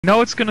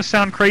know it's going to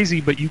sound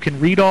crazy, but you can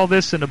read all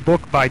this in a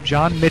book by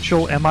John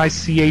Michell,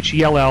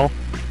 Michell,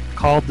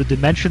 called The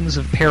Dimensions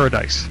of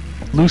Paradise.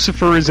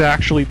 Lucifer is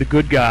actually the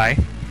good guy,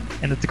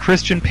 and that the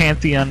Christian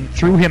pantheon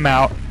threw him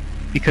out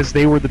because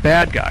they were the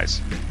bad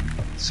guys.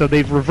 So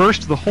they've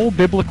reversed the whole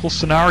biblical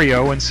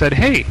scenario and said,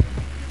 hey,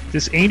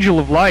 this angel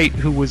of light,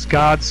 who was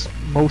God's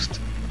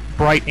most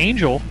bright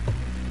angel,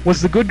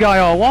 was the good guy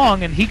all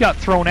along, and he got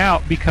thrown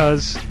out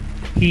because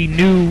he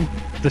knew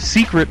the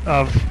secret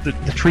of the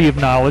tree of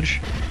knowledge.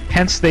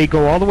 Hence they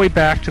go all the way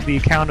back to the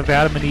account of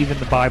Adam and Eve in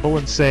the Bible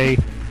and say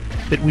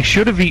that we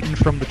should have eaten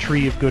from the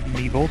tree of good and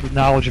evil, the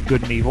knowledge of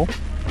good and evil,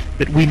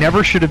 that we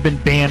never should have been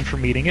banned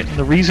from eating it, and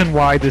the reason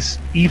why this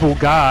evil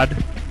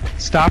God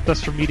stopped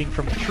us from eating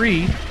from the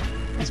tree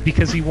is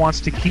because he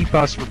wants to keep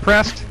us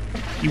repressed,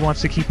 he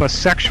wants to keep us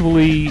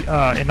sexually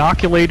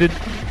inoculated,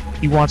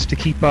 he wants to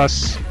keep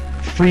us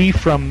free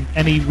from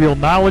any real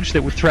knowledge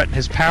that would threaten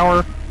his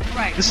power.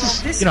 Right. This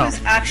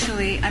was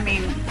actually,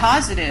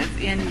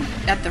 positive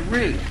at the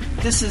root.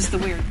 This is the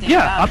weird thing.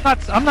 Yeah,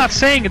 I'm not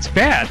saying it's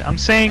bad. I'm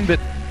saying that,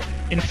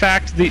 in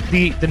fact,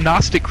 the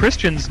Gnostic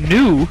Christians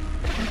knew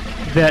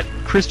that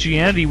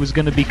Christianity was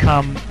going to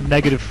become a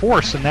negative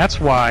force, and that's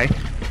why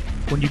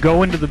when you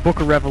go into the book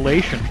of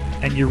Revelation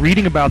and you're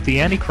reading about the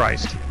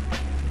Antichrist,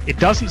 it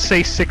doesn't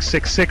say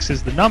 666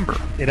 is the number.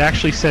 It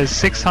actually says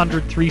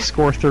 600,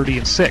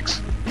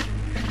 6.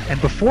 And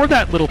before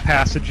that little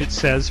passage it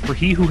says, for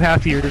he who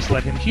hath ears,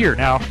 let him hear.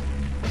 Now,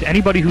 to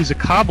anybody who's a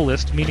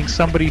Kabbalist, meaning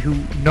somebody who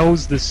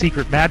knows the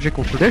secret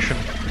magical tradition,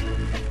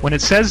 when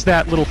it says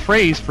that little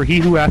phrase, for he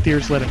who hath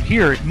ears, let him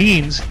hear, it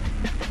means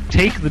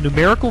take the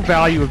numerical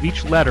value of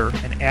each letter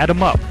and add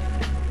them up.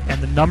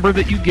 And the number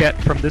that you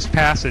get from this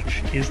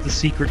passage is the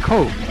secret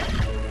code.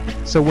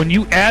 So when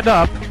you add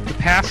up the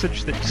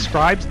passage that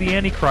describes the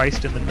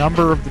Antichrist and the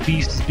number of the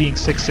beast as being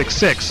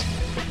 666,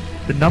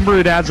 the number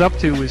it adds up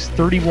to is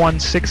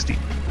 3160.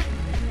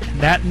 And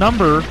that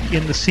number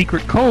in the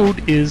secret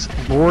code is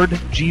Lord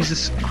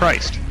Jesus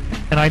Christ.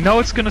 And I know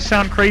it's going to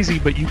sound crazy,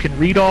 but you can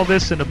read all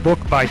this in a book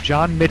by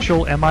John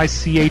Michell,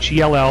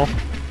 Michell,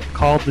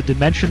 called The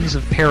Dimensions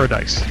of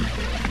Paradise.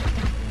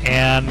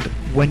 And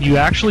when you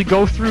actually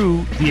go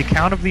through the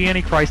account of the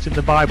Antichrist in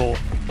the Bible,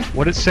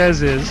 what it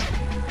says is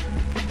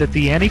that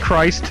the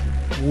Antichrist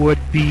would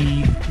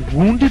be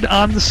wounded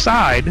on the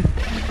side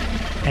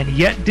and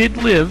yet did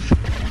live,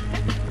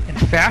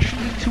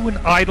 fashioned into an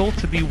idol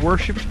to be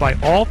worshipped by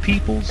all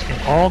peoples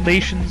and all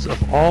nations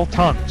of all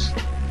tongues.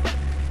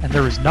 And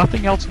there is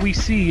nothing else we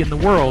see in the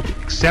world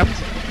except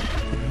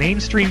the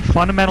mainstream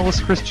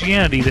fundamentalist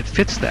Christianity that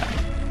fits that.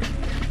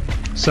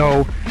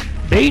 So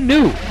they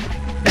knew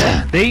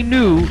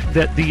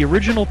that the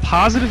original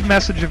positive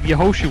message of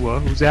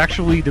Yehoshua, who's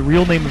actually the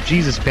real name of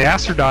Jesus,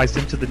 bastardized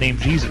into the name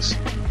Jesus.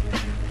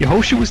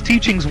 Yehoshua's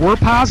teachings were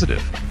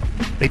positive.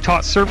 They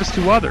taught service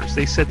to others.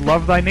 They said,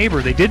 love thy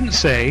neighbor. They didn't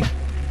say,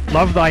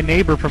 love thy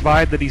neighbor,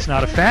 provided that he's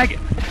not a faggot,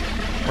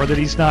 or that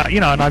he's not,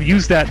 and I've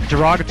used that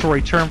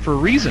derogatory term for a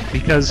reason,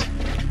 because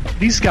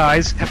these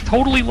guys have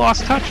totally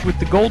lost touch with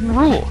the golden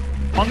rule.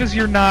 As long as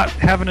you're not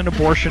having an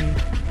abortion,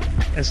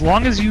 as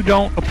long as you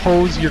don't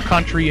oppose your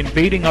country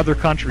invading other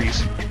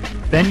countries,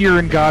 then you're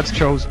in God's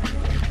chosen.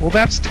 Well,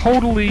 that's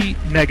totally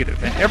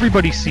negative, and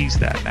everybody sees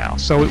that now.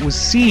 So it was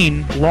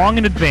seen long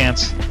in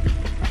advance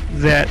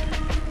that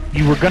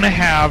you were going to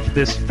have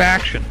this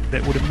faction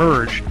that would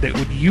emerge that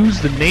would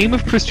use the name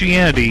of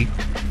Christianity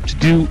to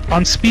do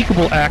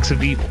unspeakable acts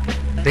of evil.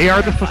 They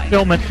are the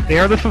fulfillment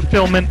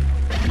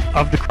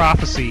of the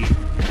prophecy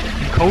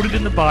encoded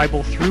in the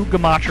Bible through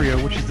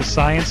gematria, which is the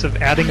science of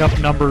adding up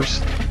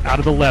numbers out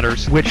of the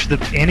letters, which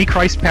the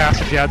Antichrist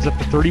passage adds up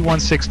to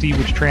 3160,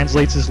 which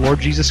translates as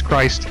Lord Jesus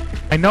Christ.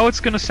 I know it's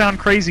going to sound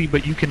crazy,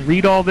 but you can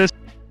read all this